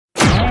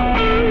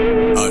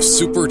a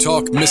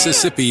SuperTalk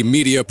Mississippi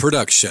media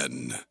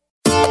production.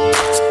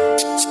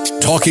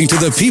 Talking to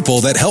the people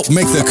that help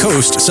make the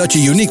coast such a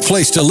unique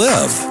place to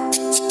live.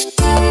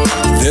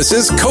 This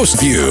is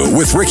Coast View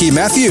with Ricky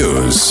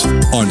Matthews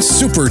on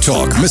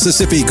SuperTalk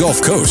Mississippi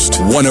Gulf Coast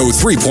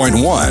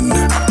 103.1.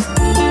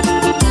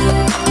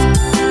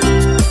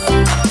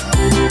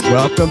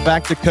 Welcome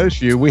back to Coast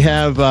View. We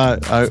have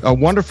a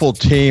wonderful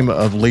team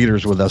of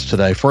leaders with us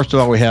today. First of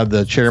all, we have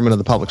the chairman of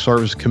the Public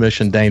Service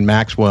Commission, Dane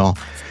Maxwell,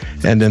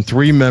 and then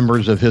three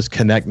members of his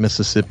Connect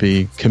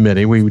Mississippi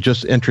committee. We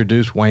just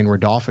introduced Wayne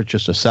Rodolphich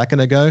just a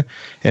second ago,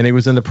 and he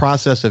was in the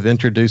process of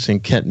introducing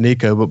Kent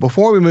Nico. But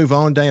before we move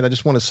on, Dane, I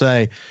just want to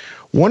say,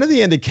 one of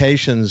the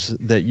indications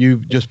that you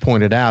just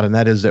pointed out, and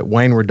that is that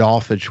Wayne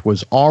Rodolphich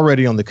was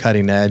already on the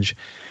cutting edge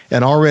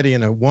and already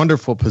in a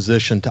wonderful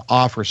position to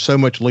offer so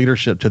much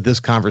leadership to this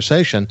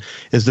conversation,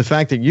 is the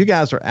fact that you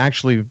guys are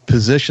actually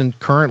positioned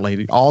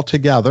currently all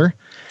together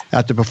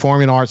at the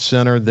Performing Arts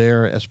Center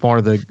there as part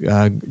of the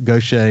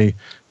Gaucher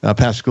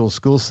Pascagoula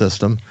school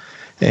system.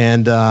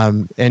 And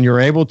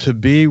you're able to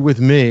be with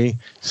me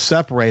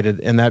separated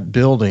in that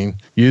building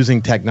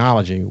using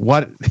technology.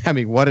 What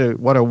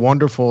a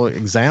wonderful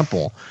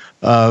example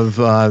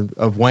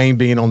of Wayne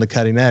being on the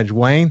cutting edge.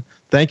 Wayne,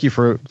 thank you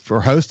for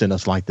hosting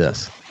us like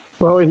this.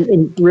 Well,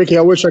 and Ricky,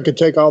 I wish I could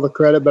take all the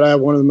credit, but I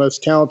have one of the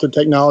most talented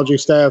technology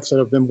staffs that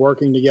have been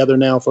working together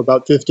now for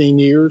about 15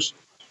 years.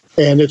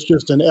 And it's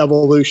just an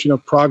evolution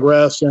of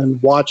progress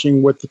and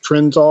watching what the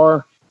trends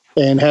are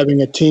and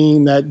having a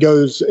team that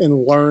goes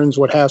and learns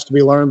what has to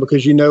be learned,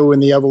 because in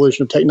the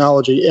evolution of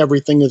technology,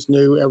 everything is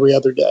new every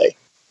other day.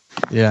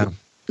 Yeah.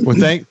 Well,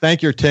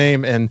 thank your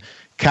team. And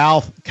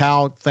Cal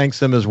thanks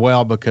them as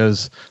well,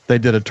 because they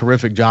did a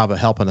terrific job of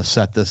helping us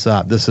set this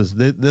up. This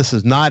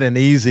is not an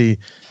easy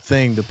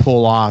thing to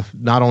pull off,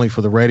 not only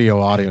for the radio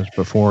audience,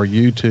 but for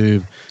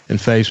YouTube and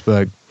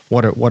Facebook.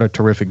 What a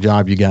terrific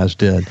job you guys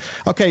did.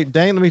 Okay,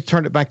 Dane, let me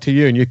turn it back to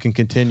you, and you can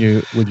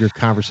continue with your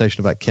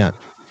conversation about Kent.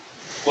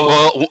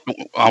 Well,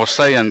 I was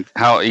saying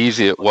how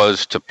easy it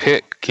was to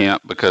pick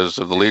Kent because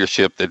of the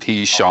leadership that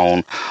he's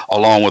shown,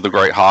 along with the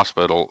great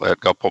hospital at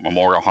Gulfport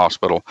Memorial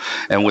Hospital.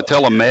 And with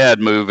Telemed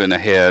moving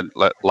ahead,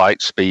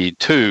 Lightspeed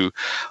too,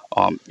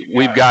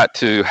 we've got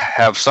to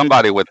have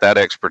somebody with that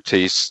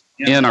expertise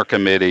in our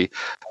committee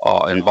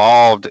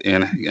involved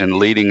in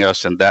leading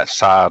us in that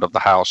side of the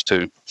house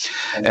too.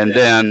 And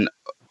then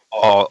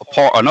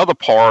another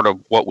part of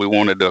what we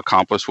wanted to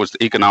accomplish was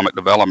the economic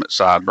development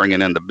side,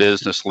 bringing in the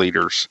business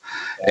leaders.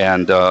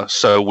 And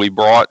so we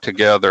brought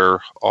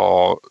together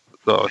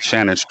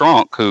Shannon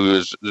Strunk, who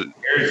is a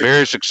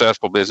very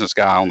successful business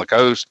guy on the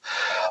coast.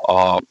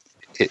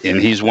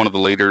 And he's one of the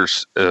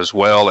leaders as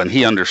well, and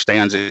he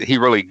understands it. He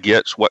really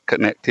gets what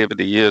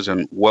connectivity is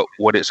and what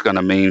it's going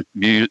to mean,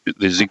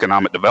 these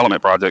economic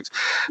development projects,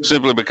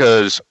 simply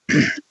because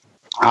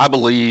I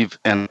believe,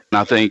 and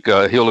I think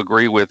he'll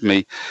agree with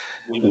me,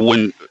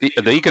 when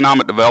the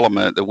economic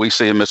development that we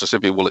see in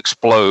Mississippi will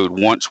explode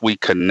once we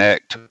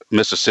connect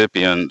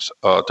Mississippians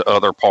to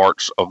other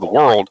parts of the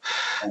world.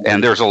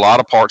 And there's a lot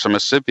of parts of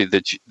Mississippi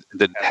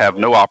that have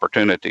no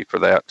opportunity for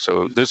that.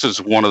 So this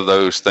is one of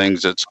those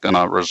things that's going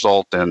to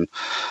result in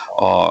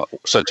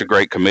such a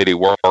great committee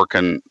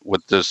working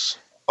with this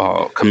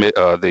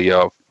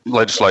the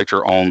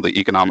legislature on the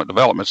economic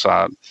development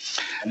side.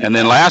 And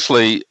then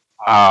lastly,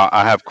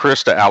 I have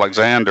Krista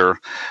Alexander,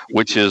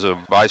 which is a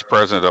vice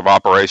president of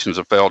operations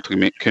of Feld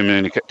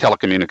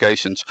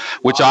Telecommunications,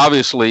 which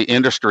obviously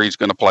industry is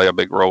going to play a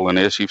big role in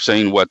this. You've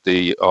seen what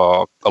the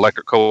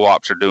electric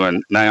co-ops are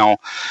doing now.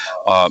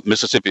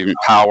 Mississippi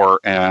Power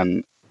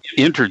and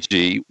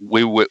Entergy,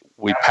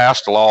 we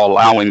passed a law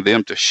allowing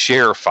them to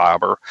share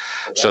fiber,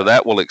 so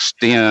that will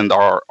extend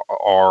our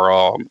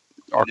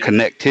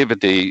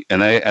connectivity, and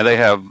they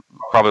have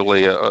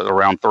probably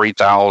around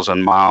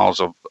 3,000 miles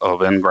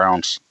of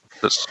in-ground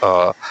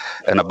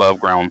and above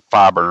ground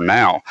fiber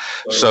now.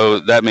 So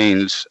that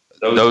means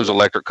those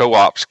electric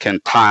co-ops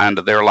can tie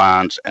into their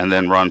lines and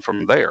then run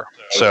from there.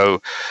 So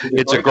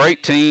it's a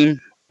great team.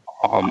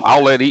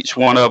 I'll let each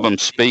one of them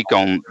speak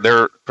on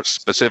their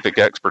specific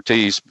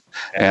expertise,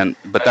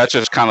 but that's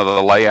just kind of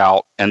the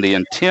layout. And the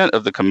intent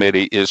of the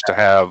committee is to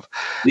have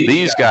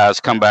these guys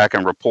come back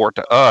and report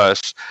to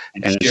us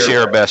and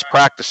share best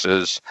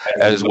practices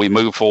as we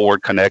move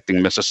forward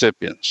connecting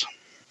Mississippians.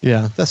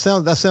 Yeah, that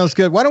sounds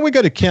good. Why don't we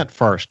go to Kent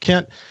first?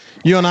 Kent,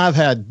 you and I have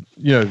had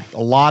a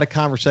lot of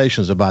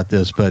conversations about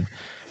this, but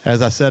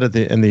as I said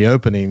in the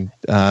opening,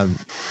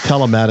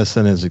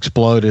 telemedicine has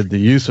exploded. The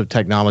use of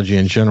technology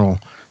in general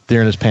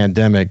during this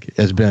pandemic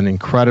has been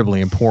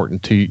incredibly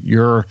important to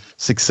your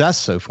success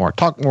so far.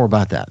 Talk more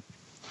about that.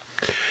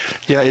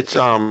 Yeah, it's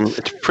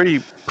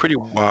pretty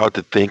wild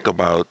to think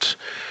about.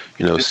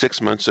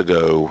 6 months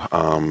ago,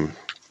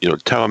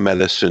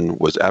 telemedicine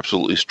was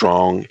absolutely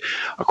strong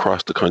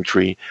across the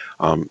country,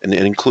 and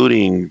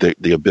including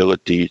the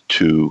ability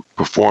to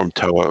perform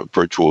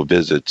virtual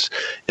visits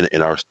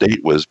in our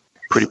state was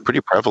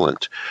pretty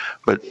prevalent.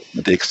 But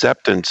the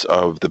acceptance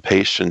of the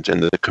patient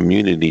and the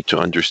community to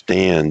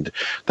understand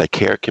that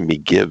care can be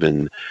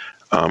given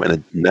and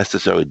it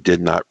necessarily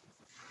did not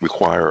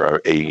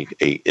require a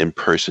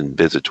in-person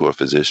visit to a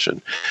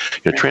physician.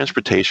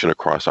 Transportation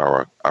across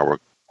our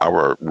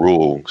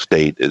rural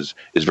state is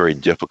very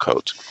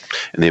difficult,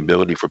 and the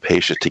ability for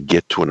patients to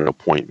get to an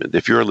appointment.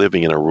 If you're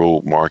living in a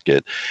rural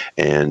market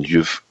and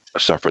you've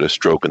suffered a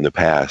stroke in the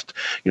past,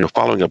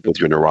 following up with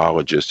your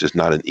neurologist is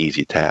not an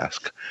easy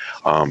task.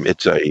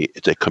 It's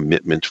a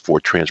commitment for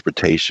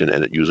transportation,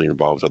 and it usually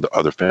involves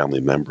other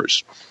family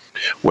members.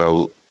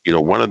 Well,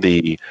 one of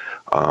the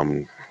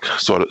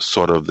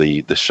sort of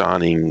the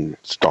shining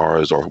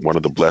stars, or one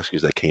of the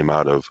blessings that came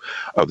out of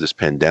this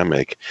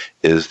pandemic,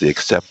 is the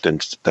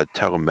acceptance that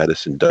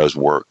telemedicine does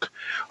work.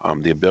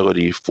 The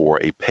ability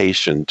for a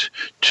patient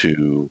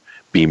to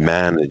be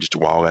managed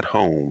while at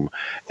home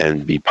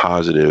and be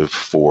positive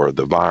for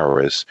the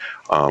virus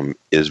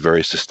is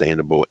very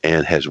sustainable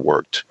and has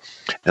worked.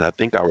 And I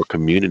think our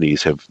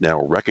communities have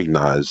now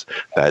recognized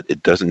that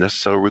it doesn't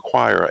necessarily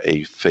require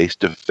a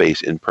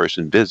face-to-face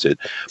in-person visit,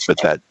 but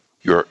that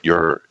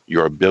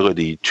your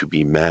ability to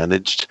be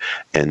managed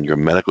and your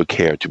medical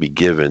care to be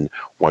given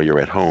while you're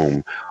at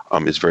home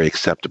is very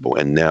acceptable.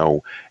 And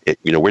now,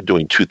 we're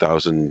doing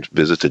 2,000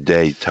 visits a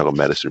day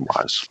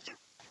telemedicine-wise.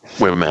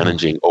 We're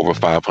managing over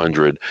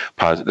 500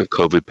 positive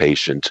COVID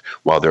patients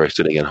while they're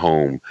sitting at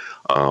home,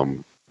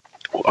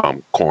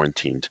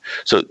 quarantined.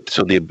 So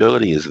the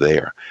ability is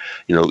there.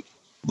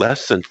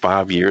 Less than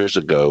 5 years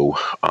ago,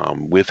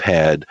 we've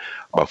had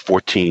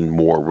 14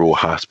 more rural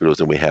hospitals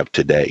than we have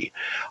today.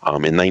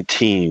 In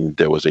 19,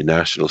 there was a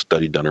national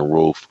study done in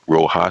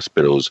rural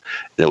hospitals,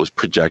 and it was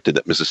projected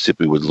that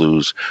Mississippi would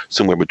lose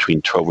somewhere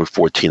between 12 and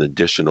 14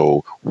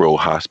 additional rural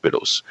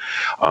hospitals.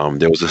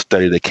 There was a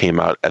study that came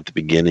out at the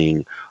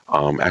beginning,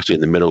 actually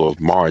in the middle of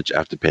March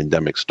after the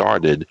pandemic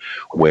started,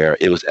 where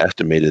it was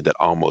estimated that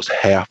almost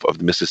half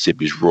of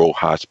Mississippi's rural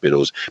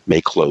hospitals may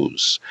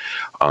close.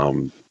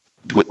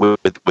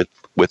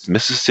 With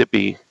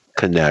Mississippi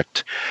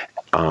Connect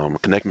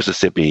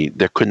Mississippi,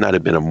 there could not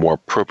have been a more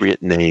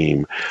appropriate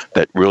name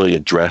that really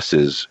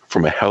addresses,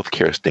 from a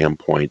healthcare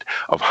standpoint,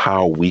 of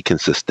how we can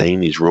sustain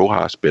these rural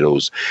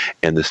hospitals,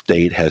 and the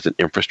state has an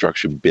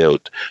infrastructure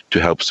built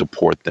to help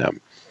support them.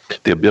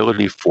 The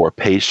ability for a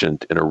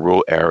patient in a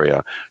rural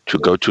area to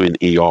go to an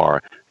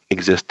ER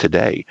exists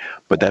today,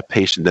 but that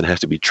patient then has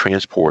to be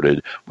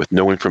transported with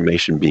no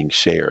information being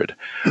shared.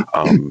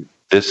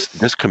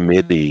 This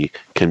committee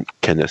can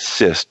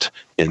assist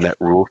in that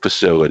rural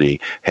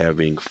facility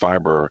having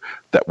fiber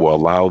that will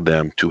allow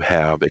them to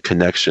have a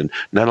connection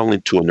not only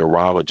to a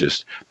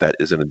neurologist that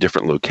is in a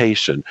different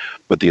location,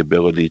 but the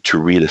ability to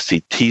read a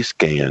CT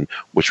scan,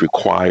 which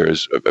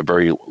requires a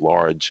very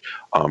large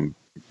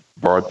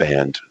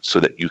broadband so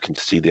that you can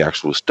see the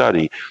actual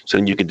study. So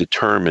then you can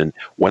determine,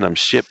 when I'm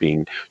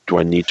shipping, do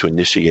I need to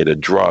initiate a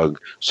drug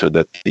so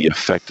that the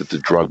effect of the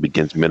drug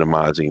begins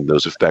minimizing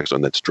those effects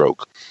on that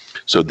stroke.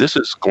 So this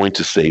is going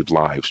to save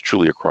lives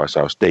truly across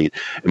our state,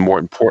 and more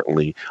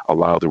importantly,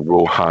 allow the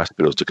rural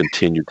hospitals to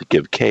continue to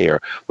give care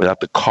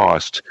without the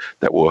cost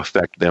that will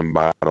affect them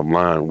bottom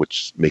line,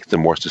 which makes them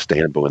more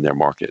sustainable in their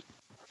market.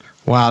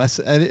 Wow,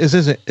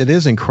 it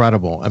is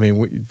incredible. I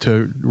mean,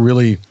 to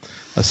really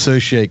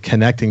associate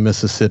connecting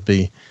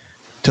Mississippi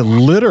to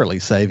literally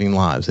saving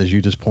lives, as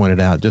you just pointed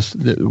out, just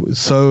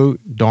so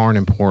darn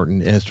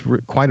important. And it's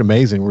quite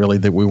amazing, really,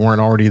 that we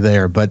weren't already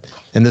there. But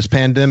in this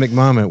pandemic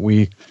moment,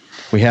 we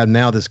have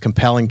now this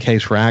compelling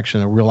case for action,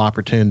 a real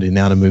opportunity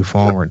now to move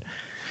forward.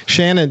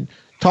 Shannon,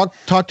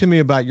 talk to me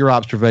about your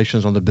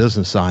observations on the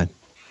business side.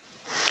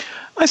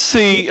 I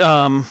see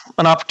an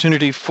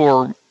opportunity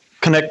for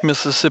Connect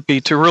Mississippi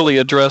to really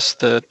address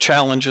the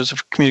challenges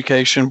of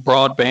communication,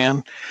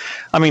 broadband.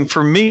 I mean,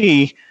 for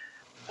me,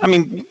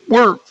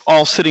 we're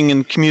all sitting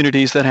in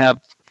communities that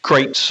have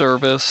great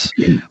service,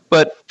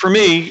 but for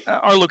me,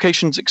 our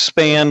locations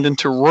expand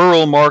into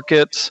rural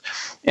markets,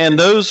 and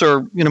those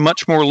are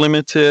much more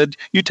limited.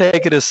 You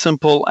take it as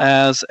simple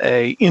as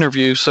a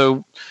interview.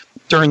 So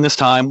during this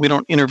time, we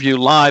don't interview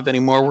live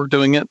anymore. We're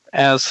doing it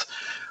as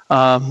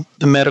the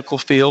medical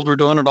field. We're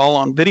doing it all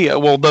on video.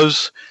 Well,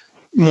 those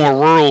more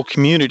rural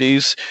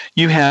communities,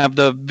 you have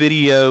the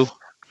video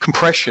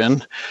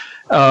compression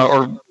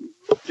or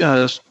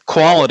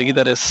quality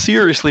that is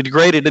seriously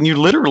degraded, and you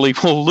literally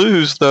will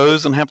lose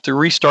those and have to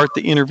restart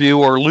the interview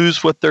or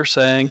lose what they're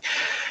saying.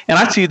 And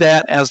I see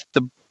that as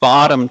the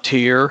bottom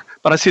tier,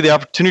 but I see the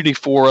opportunity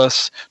for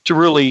us to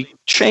really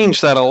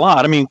change that a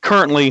lot. I mean,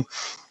 currently,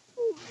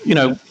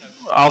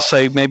 I'll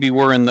say maybe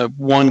we're in the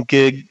 1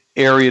 gig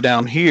area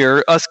down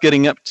here. Us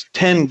getting up to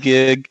 10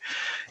 gig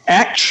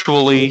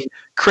actually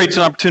creates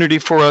an opportunity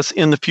for us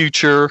in the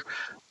future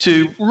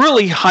to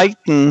really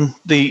heighten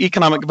the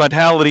economic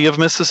vitality of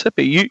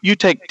Mississippi. You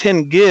take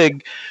 10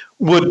 gig,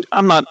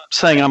 I'm not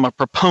saying I'm a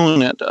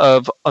proponent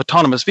of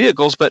autonomous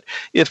vehicles, but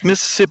if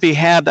Mississippi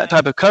had that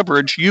type of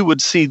coverage, you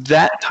would see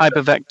that type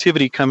of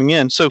activity coming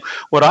in. So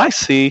what I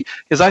see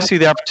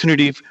the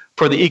opportunity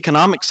for the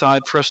economic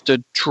side for us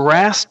to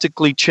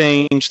drastically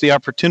change the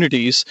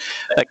opportunities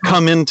that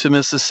come into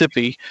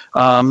Mississippi.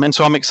 And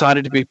so I'm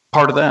excited to be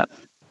part of that.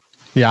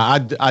 Yeah,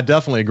 I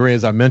definitely agree.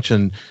 As I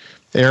mentioned,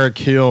 Eric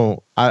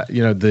Hill,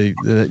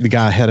 the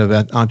guy head of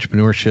that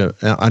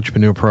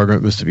entrepreneur program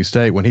at Mississippi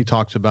State, when he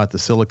talks about the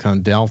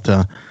Silicon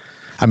Delta,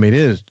 I mean, it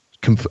is.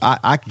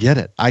 I get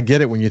it. I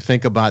get it when you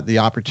think about the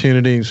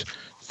opportunities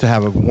to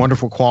have a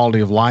wonderful quality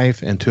of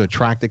life and to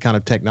attract the kind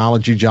of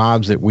technology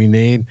jobs that we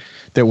need,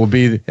 that will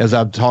be, as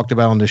I've talked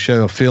about on the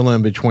show, a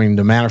fill-in between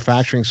the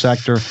manufacturing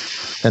sector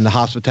and the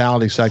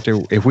hospitality sector.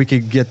 If we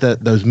could get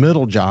those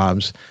middle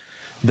jobs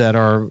that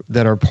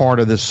are part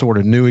of this sort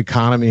of new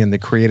economy and the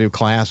creative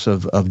class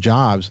of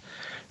jobs,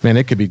 man,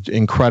 it could be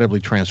incredibly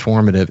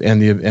transformative.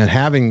 And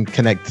having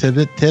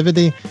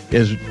connectivity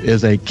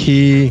is a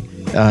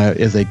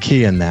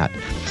key in that.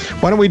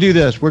 Why don't we do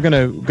this? We're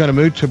gonna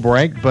move to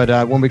break,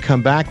 but when we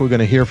come back, we're going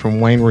to hear from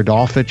Wayne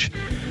Rodolfich,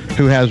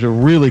 who has a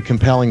really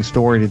compelling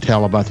story to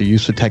tell about the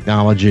use of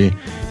technology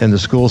in the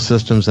school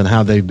systems and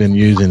how they've been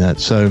using it.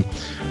 So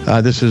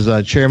this is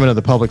Chairman of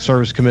the Public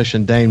Service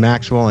Commission, Dane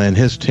Maxwell, and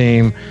his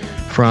team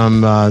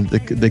from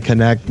the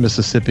Connect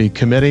Mississippi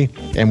Committee,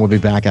 and we'll be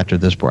back after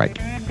this break.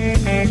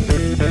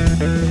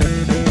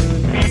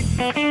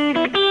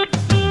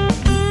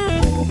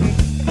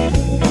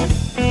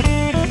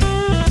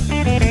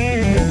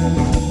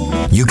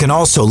 You can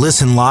also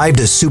listen live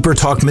to Super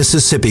Talk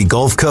Mississippi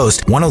Gulf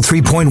Coast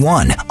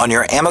 103.1 on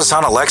your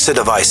Amazon Alexa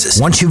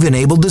devices. Once you've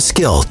enabled the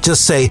skill,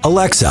 just say,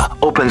 Alexa,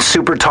 open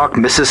Super Talk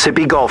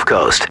Mississippi Gulf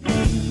Coast.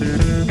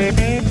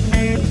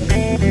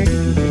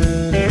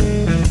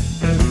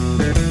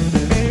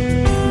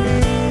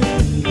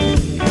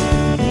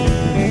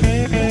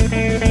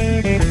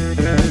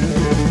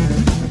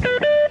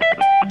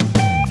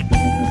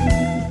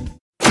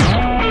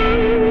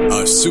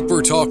 A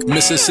Super Talk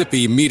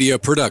Mississippi media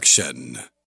production.